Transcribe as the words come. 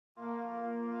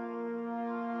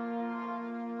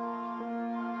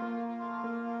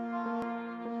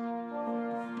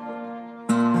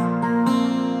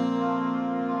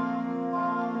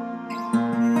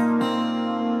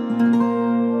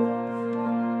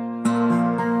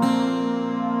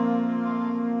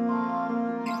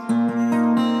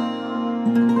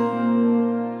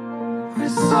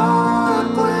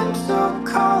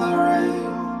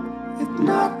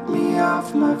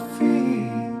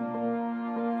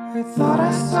I thought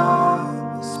I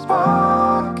saw a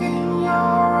spark in your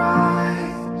eyes.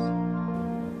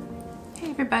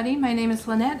 Hey everybody, my name is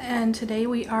Lynette and today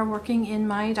we are working in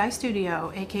my dye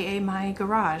studio, aka my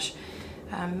garage.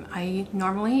 I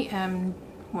normally am,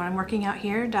 when I'm working out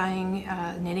here, dyeing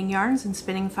knitting yarns and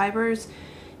spinning fibers,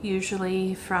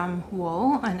 usually from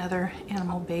wool and other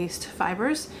animal-based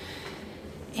fibers.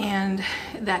 And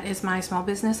that is my small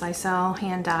business. I sell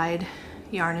hand-dyed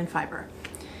yarn and fiber.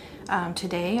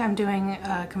 Today I'm doing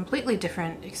a completely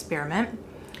different experiment.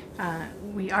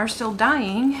 We are still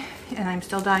dyeing, and I'm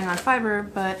still dyeing on fiber,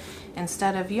 but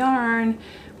instead of yarn,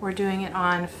 we're doing it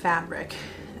on fabric.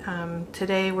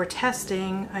 Today we're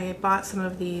testing. I bought some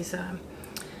of these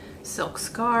silk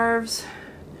scarves.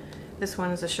 This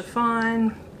one's a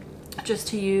chiffon, just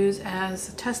to use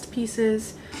as test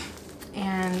pieces.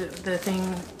 And the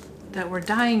thing that we're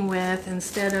dyeing with,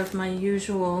 instead of my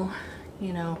usual,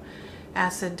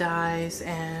 acid dyes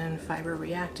and fiber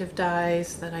reactive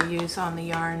dyes that I use on the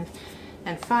yarn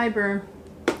and fiber,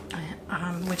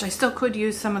 which I still could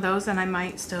use some of those, and I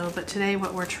might still, but today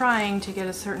what we're trying to get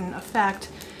a certain effect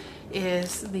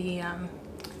is the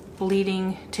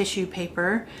bleeding tissue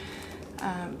paper.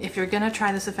 If you're gonna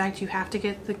try this effect, you have to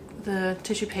get the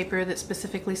tissue paper that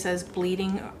specifically says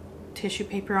bleeding tissue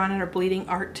paper on it, or bleeding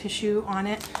art tissue on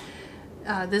it.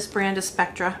 This brand is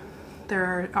Spectra.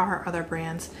 There are other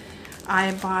brands.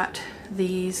 I bought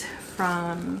these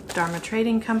from Dharma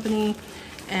Trading Company,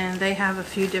 and they have a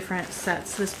few different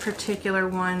sets. This particular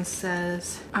one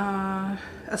says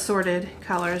assorted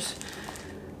colors,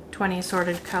 20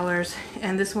 assorted colors,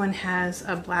 and this one has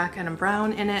a black and a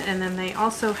brown in it. And then they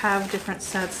also have different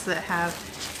sets that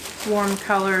have warm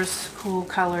colors, cool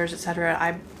colors, etc.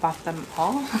 I bought them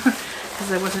all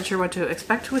because I wasn't sure what to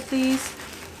expect with these.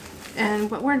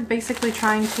 And what we're basically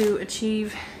trying to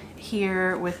achieve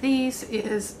here with these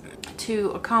is to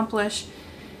accomplish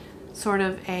sort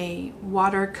of a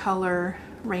watercolor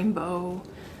rainbow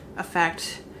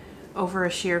effect over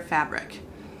a sheer fabric.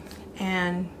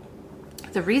 And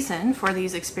the reason for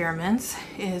these experiments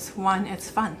is, one,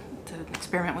 it's fun to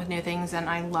experiment with new things, and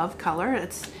I love color.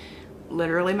 It's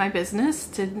literally my business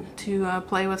to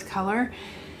play with color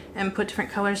and put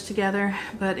different colors together.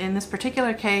 But in this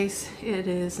particular case, it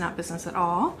is not business at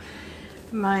all.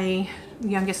 My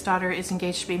youngest daughter is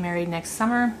engaged to be married next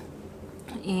summer,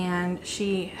 and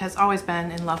she has always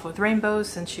been in love with rainbows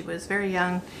since she was very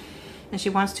young, and she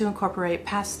wants to incorporate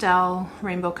pastel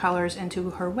rainbow colors into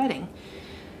her wedding.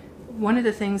 One of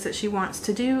the things that she wants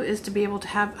to do is to be able to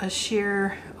have a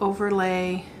sheer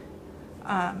overlay,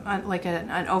 like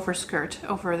an overskirt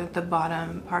over the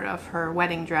bottom part of her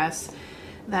wedding dress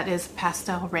that is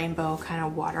pastel rainbow, kind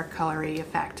of watercolory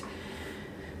effect.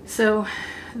 So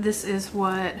this is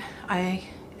what I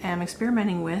am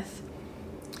experimenting with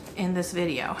in this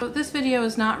video. So this video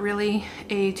is not really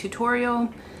a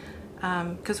tutorial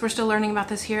because we're still learning about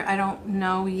this here. I don't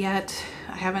know yet.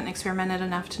 I haven't experimented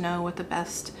enough to know what the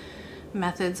best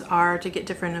methods are to get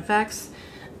different effects.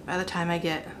 By the time I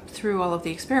get through all of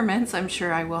the experiments, I'm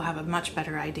sure I will have a much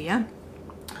better idea.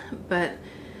 But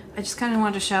I just kind of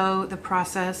wanted to show the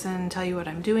process and tell you what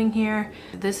I'm doing here.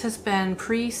 This has been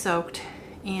pre-soaked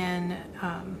in,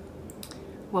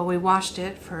 well, we washed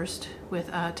it first with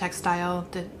a textile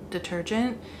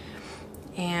detergent,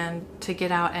 and to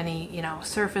get out any,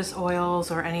 surface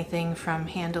oils or anything from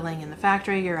handling in the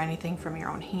factory or anything from your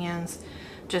own hands,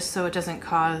 just so it doesn't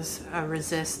cause a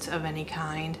resist of any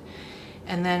kind.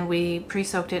 And then we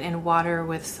pre-soaked it in water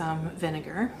with some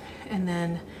vinegar. And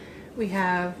then we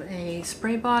have a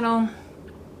spray bottle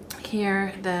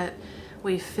here that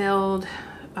we filled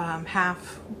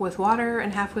half with water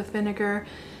and half with vinegar,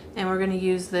 and we're going to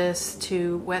use this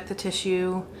to wet the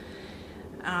tissue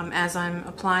as I'm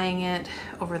applying it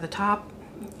over the top,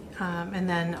 and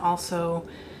then also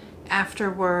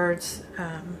afterwards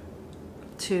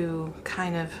to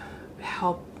kind of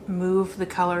help move the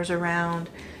colors around,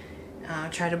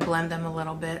 try to blend them a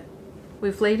little bit.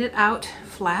 We've laid it out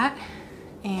flat,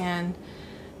 and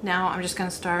now I'm just going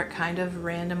to start kind of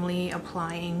randomly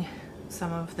applying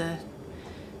some of the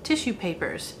tissue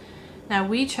papers. Now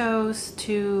we chose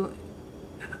to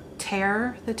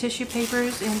tear the tissue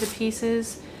papers into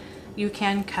pieces. You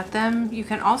can cut them. You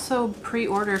can also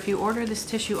pre-order. If you order this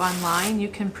tissue online, you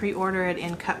can pre-order it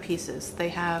in cut pieces. They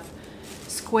have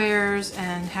squares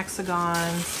and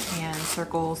hexagons and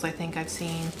circles, I think I've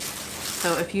seen.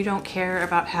 So if you don't care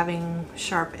about having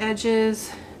sharp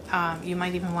edges, you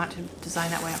might even want to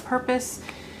design that way on purpose,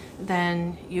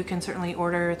 then you can certainly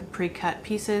order the pre-cut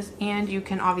pieces, and you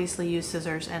can obviously use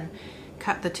scissors and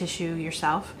cut the tissue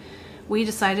yourself. We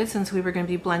decided, since we were going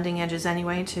to be blending edges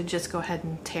anyway, to just go ahead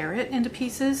and tear it into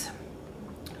pieces.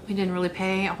 We didn't really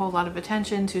pay a whole lot of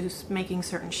attention to making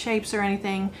certain shapes or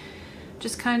anything.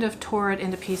 Just kind of tore it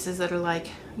into pieces that are like,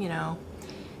 you know,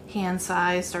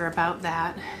 hand-sized or about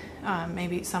that.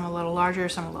 Maybe some a little larger,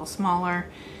 some a little smaller.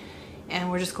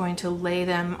 And we're just going to lay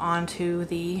them onto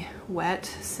the wet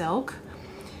silk.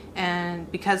 And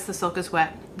because the silk is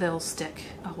wet, they'll stick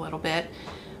a little bit.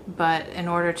 But in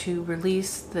order to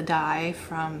release the dye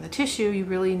from the tissue, you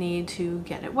really need to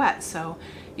get it wet. So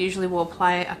usually we'll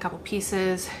apply a couple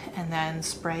pieces and then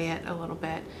spray it a little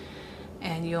bit,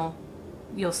 and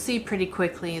you'll see pretty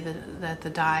quickly that the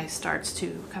dye starts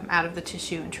to come out of the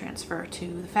tissue and transfer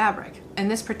to the fabric. In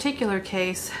this particular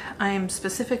case, I am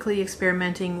specifically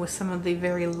experimenting with some of the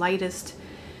very lightest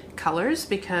colors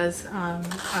because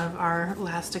of our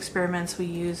last experiments. We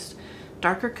used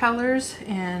darker colors,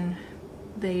 and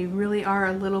they really are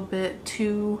a little bit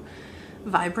too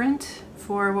vibrant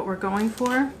for what we're going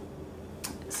for.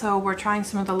 So we're trying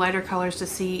some of the lighter colors to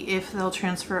see if they'll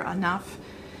transfer enough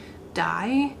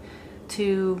dye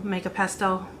to make a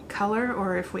pastel color,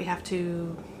 or if we have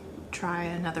to try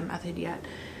another method yet.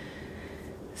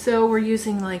 So we're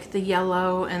using like the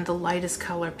yellow and the lightest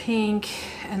color pink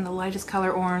and the lightest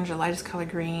color orange, the lightest color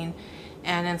green,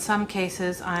 and in some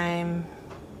cases I'm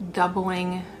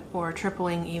doubling or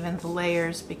tripling even the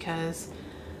layers because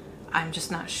I'm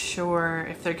just not sure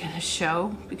if they're going to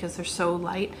show because they're so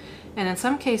light. And in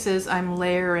some cases I'm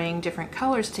layering different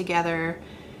colors together,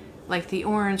 like the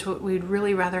orange. We'd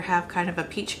really rather have kind of a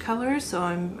peach color, so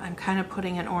I'm kind of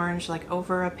putting an orange like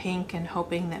over a pink and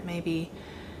hoping that maybe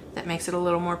that makes it a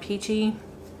little more peachy.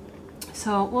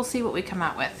 So we'll see what we come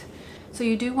out with. So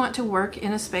you do want to work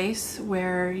in a space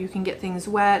where you can get things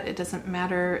wet. It doesn't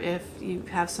matter if you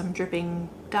have some dripping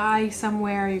dye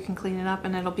somewhere, you can clean it up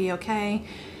and it'll be okay.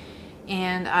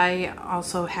 And I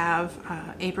also have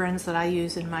aprons that I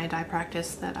use in my dye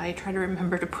practice that I try to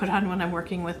remember to put on when I'm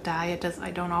working with dye.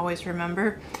 I don't always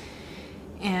remember.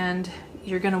 And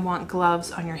you're going to want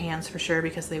gloves on your hands for sure,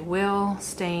 because they will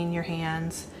stain your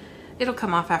hands. It'll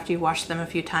come off after you wash them a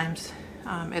few times.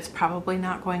 It's probably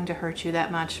not going to hurt you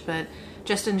that much, but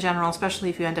just in general, especially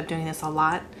if you end up doing this a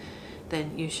lot,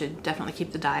 then you should definitely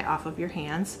keep the dye off of your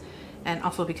hands. And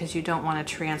also because you don't want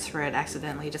to transfer it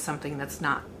accidentally to something that's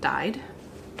not dyed.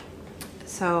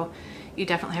 So you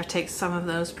definitely have to take some of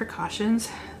those precautions.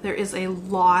 There is a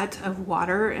lot of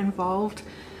water involved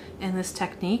in this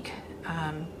technique.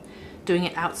 Doing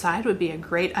it outside would be a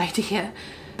great idea.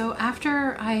 So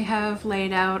after I have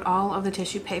laid out all of the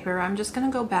tissue paper, I'm just going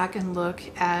to go back and look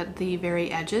at the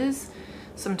very edges.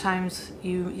 Sometimes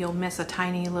you'll miss a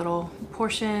tiny little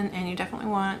portion, and you definitely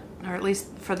want, or at least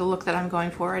for the look that I'm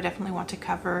going for, I definitely want to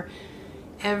cover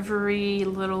every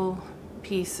little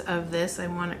piece of this. I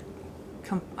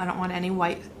don't want any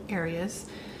white areas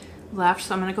left,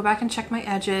 so I'm going to go back and check my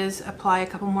edges, apply a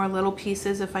couple more little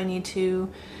pieces if I need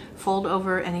to, fold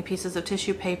over any pieces of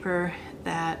tissue paper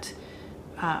that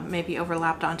maybe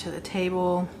overlapped onto the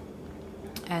table,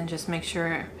 and just make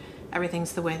sure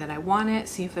everything's the way that I want it.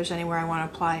 See if there's anywhere I want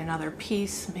to apply another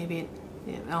piece. Maybe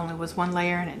it only was one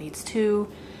layer and it needs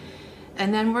two.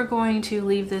 And then we're going to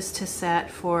leave this to set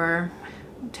for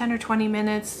 10 or 20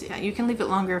 minutes. You can leave it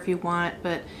longer if you want,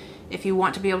 but if you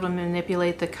want to be able to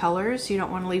manipulate the colors, you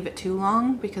don't want to leave it too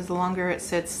long, because the longer it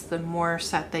sits, the more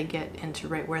set they get into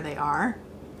right where they are.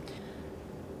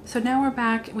 So now we're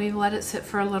back, we've let it sit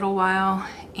for a little while,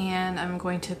 and I'm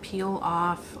going to peel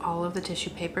off all of the tissue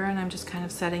paper, and I'm just kind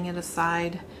of setting it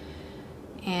aside.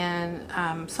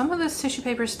 And some of this tissue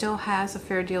paper still has a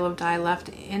fair deal of dye left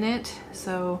in it,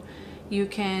 so you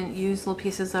can use little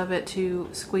pieces of it to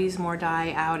squeeze more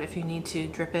dye out if you need to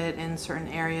drip it in certain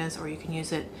areas, or you can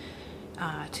use it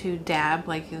to dab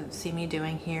like you see me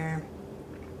doing here,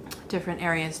 different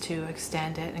areas to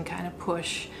extend it and kind of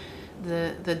push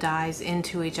the dyes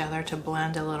into each other to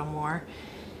blend a little more.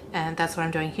 And that's what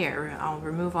I'm doing here. I'll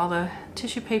remove all the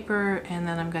tissue paper, and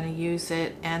then I'm going to use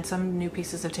it and some new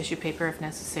pieces of tissue paper if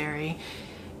necessary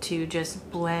to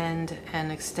just blend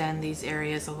and extend these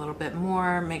areas a little bit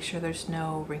more, make sure there's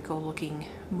no wrinkle looking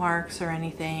marks or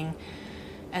anything.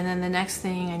 And then the next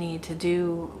thing I need to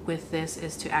do with this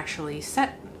is to actually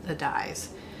set the dyes.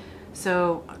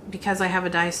 So because I have a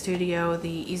dye studio, the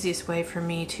easiest way for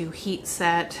me to heat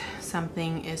set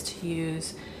something is to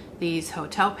use these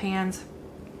hotel pans.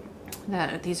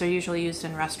 These are usually used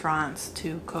in restaurants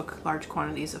to cook large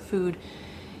quantities of food,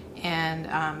 and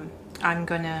I'm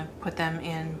going to put them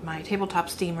in my tabletop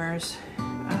steamers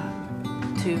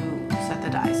to set the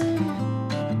dyes.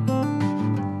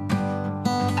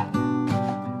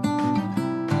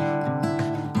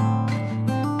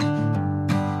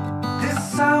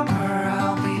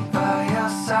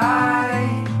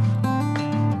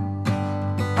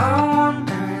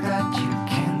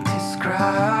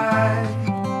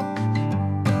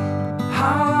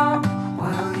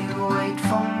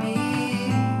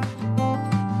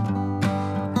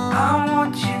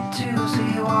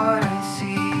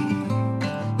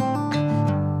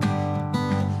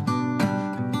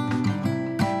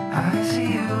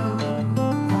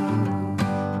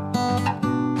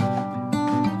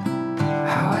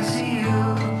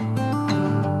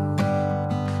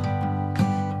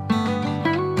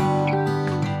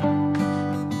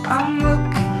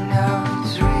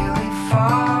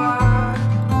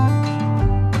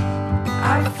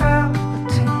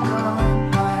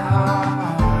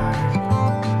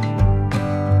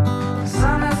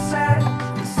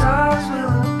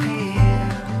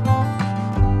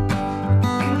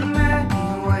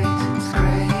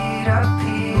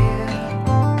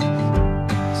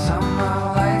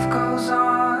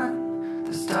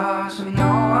 we know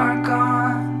are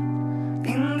gone.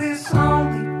 In this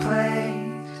lonely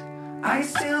place, I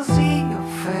still see your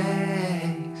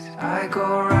face. I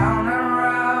go round and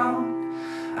round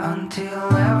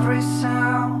until every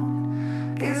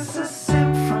sound is a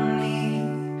symphony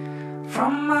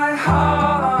from my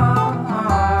heartbeat.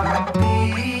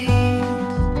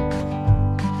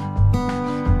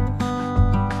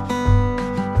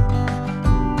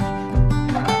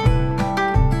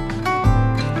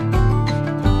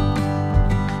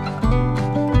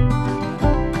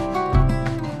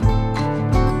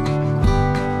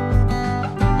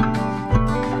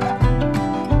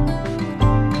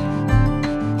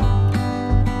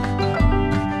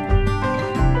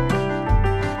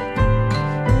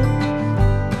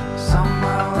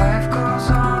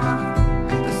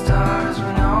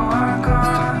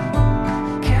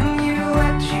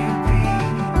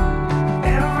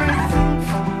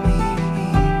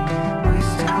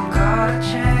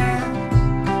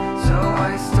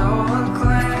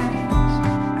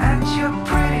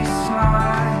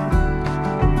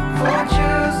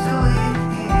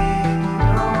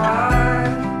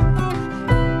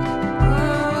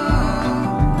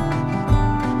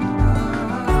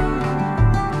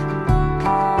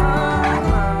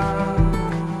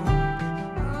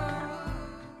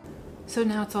 So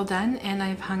now it's all done and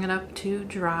I've hung it up to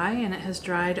dry, and it has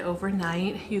dried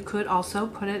overnight. You could also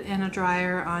put it in a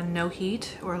dryer on no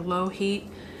heat or low heat.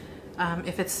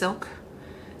 If it's silk,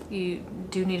 you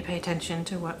do need to pay attention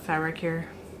to what fabric you're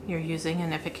using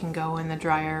and if it can go in the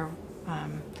dryer.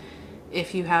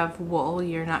 If you have wool,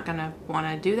 you're not going to want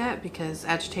to do that because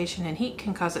agitation and heat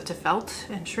can cause it to felt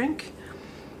and shrink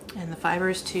and the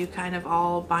fibers to kind of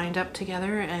all bind up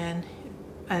together, and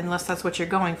unless that's what you're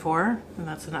going for, and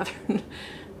that's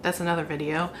another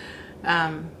video,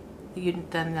 then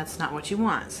that's not what you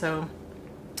want. So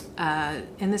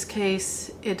in this case,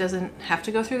 it doesn't have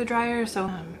to go through the dryer, so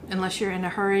unless you're in a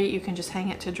hurry, you can just hang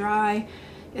it to dry.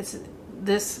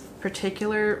 This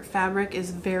particular fabric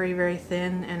is very, very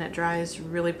thin and it dries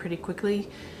really pretty quickly.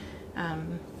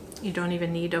 You don't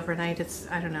even need overnight. It's,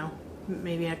 I don't know,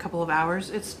 maybe a couple of hours.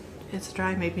 It's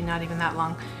dry, maybe not even that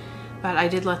long. But I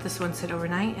did let this one sit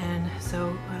overnight, and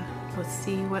so let's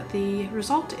see what the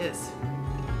result is.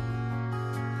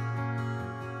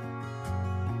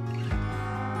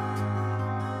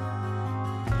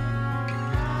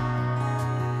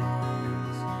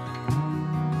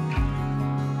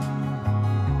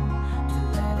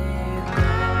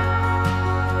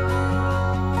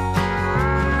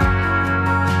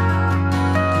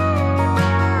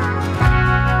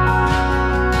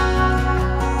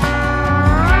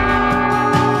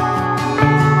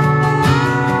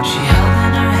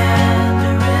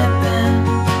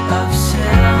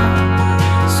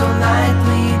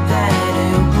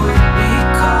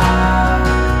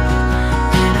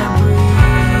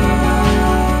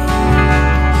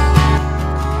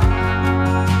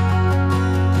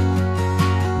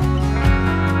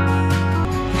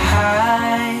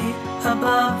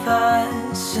 Above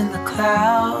us in the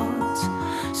clouds,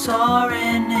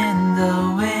 soaring in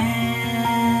the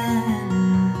wind,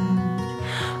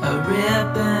 a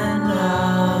ribbon